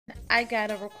I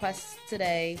got a request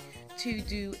today to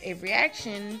do a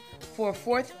reaction for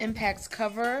Fourth Impact's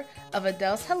cover of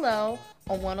Adele's Hello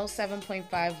on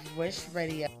 107.5 Wish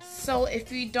Radio. So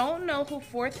if you don't know who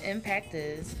Fourth Impact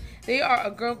is, they are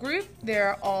a girl group.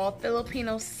 They're all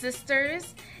Filipino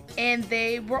sisters, and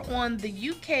they were on the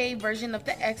UK version of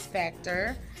the X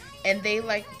Factor, and they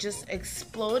like just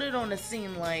exploded on the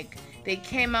scene. Like, they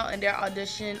came out in their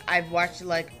audition. I've watched it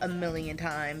like a million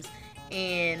times,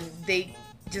 and they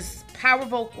just power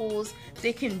vocals.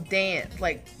 They can dance.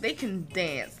 Like,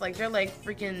 they're like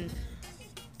freaking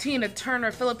Tina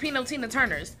Turner, Filipino Tina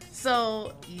Turners.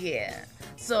 So yeah,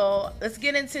 so let's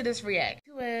get into this react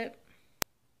to it.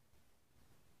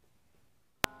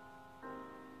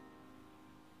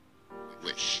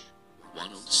 Wish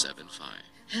 107.5.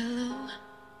 Hello,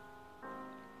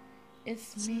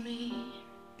 It's me.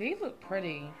 They look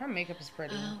pretty. Her makeup is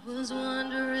pretty. I was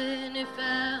wondering if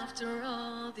after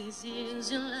all these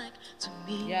years you'd like to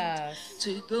meet, Yes.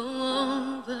 to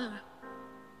go over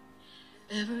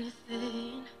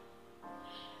everything.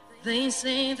 They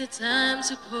say the time's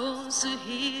supposed to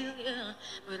heal ya,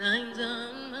 but I ain't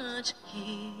done much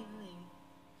healing.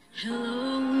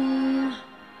 Hello,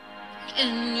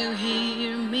 can you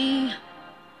hear me?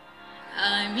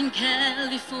 I'm in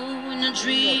California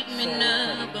dreaming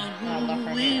about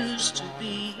who we used to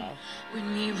be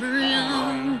when we were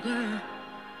younger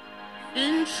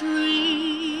and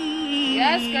free.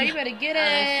 Yes, girl, you better get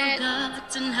I've it.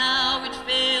 forgotten how it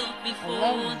felt I before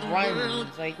love the world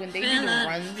runs. Like, when they do fell the at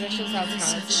runs, that shows how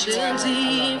peace. talented you are. Like, I love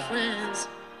that. Difference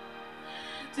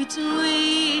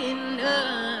between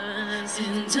us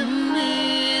and a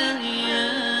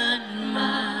million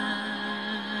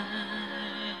miles.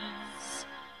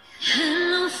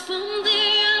 Hello from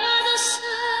the other side.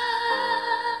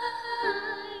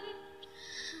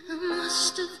 I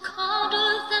must have called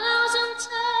 1,000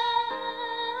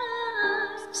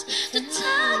 times to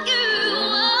tell you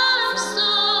I'm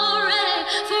sorry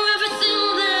for everything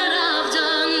that I've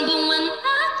done. But when I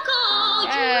called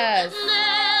Yes. you,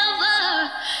 never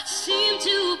seemed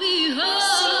to be heard.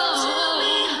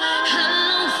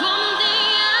 Hello from the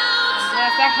outside.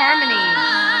 Yes, the harmony.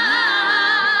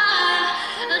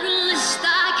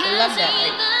 I love that.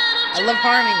 Like, I love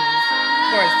harmonies, of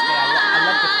course, but I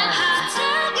love the harmonies.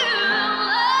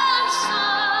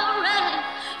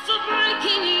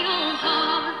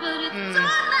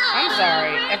 I'm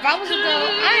sorry. If I was Adele,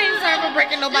 I ain't sorry for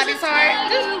breaking nobody's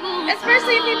heart.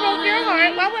 Especially if he broke your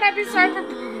heart. Why would I be sorry for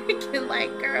breaking?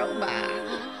 Like, girl, bye.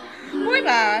 Boy,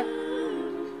 bye.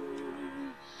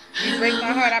 You break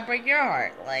my heart, I break your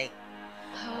heart. Like,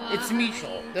 it's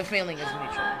mutual. The feeling is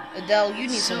mutual. Adele, you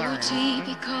need to learn. Hashtag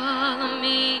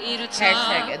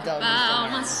Adele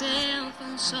needs to learn.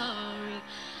 I'm sorry.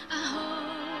 I hope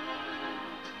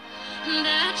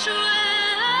that you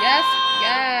Yes,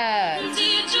 yes.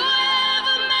 did you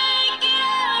ever make it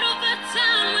out of a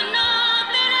time when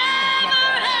nothing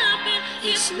ever happened?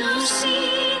 It's no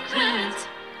secret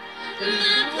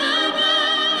that the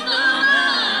both of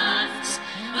us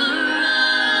are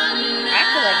running I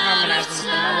feel like harmonizing with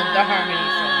them. I love the harmony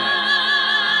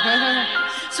so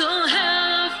much. so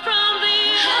hello from the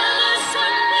other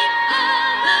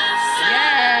side.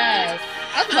 Yes.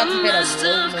 I was about to hit a low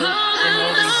note for no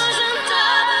reason.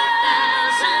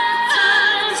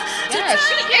 Yeah,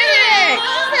 she did it.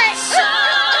 She's like,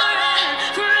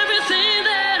 for everything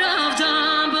that I've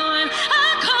done, but when I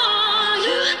call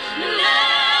you,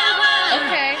 never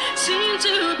okay. seem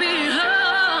to be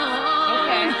home.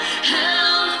 Okay.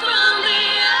 Help from the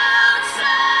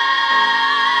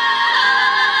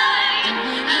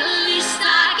outside. At least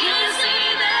I can see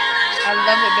that. I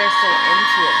love that they're so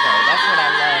into it, though. That's what I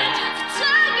love.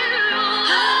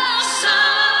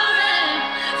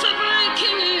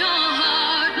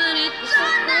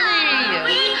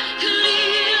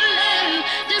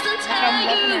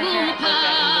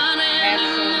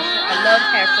 I love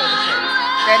half shoulder shirts.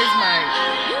 That is my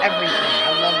everything.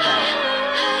 I love that.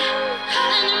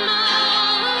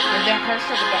 And then her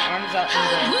shirt with the arms out and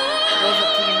the goes up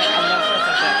to your neck. I love shirts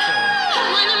like that too.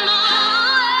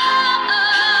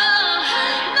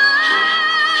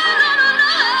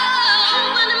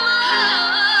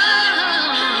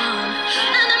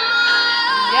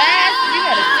 Yes, you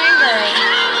gotta sing, girl.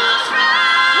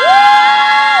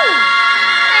 Woo!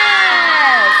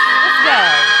 Yes! Let's go.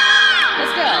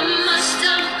 Let's go.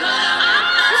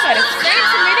 You better sing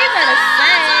to me. They better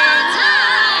sing.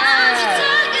 Yes.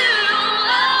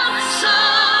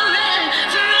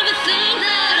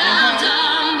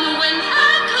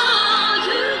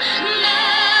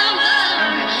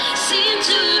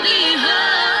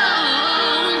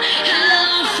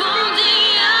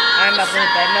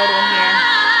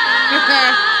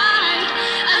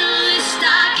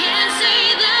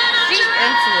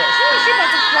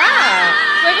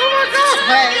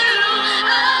 But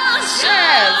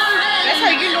yes, that's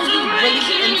how you know you really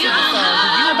into the song.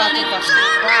 You about to fucking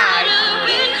cry.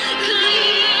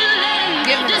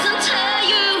 Give it up.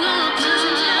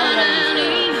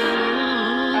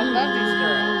 I love these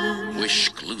girls.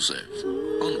 Wishclusive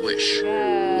on Wish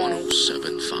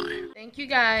 107.5. Thank you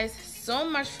guys so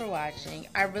much for watching.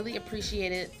 I really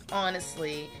appreciate it,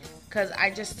 honestly, because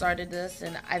I just started this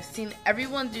and I've seen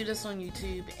everyone do this on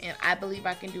YouTube, and I believe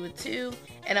I can do it too,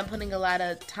 and I'm putting a lot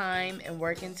of time and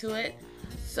work into it.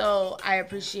 So I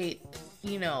appreciate,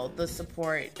 you know, the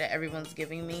support that everyone's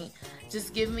giving me.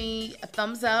 Just give me a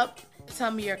thumbs up.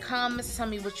 Tell me your comments. Tell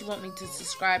me what you want me to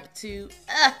subscribe to.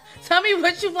 Tell me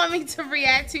what you want me to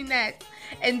react to next.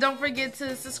 And don't forget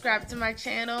to subscribe to my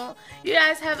channel. You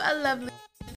guys have a lovely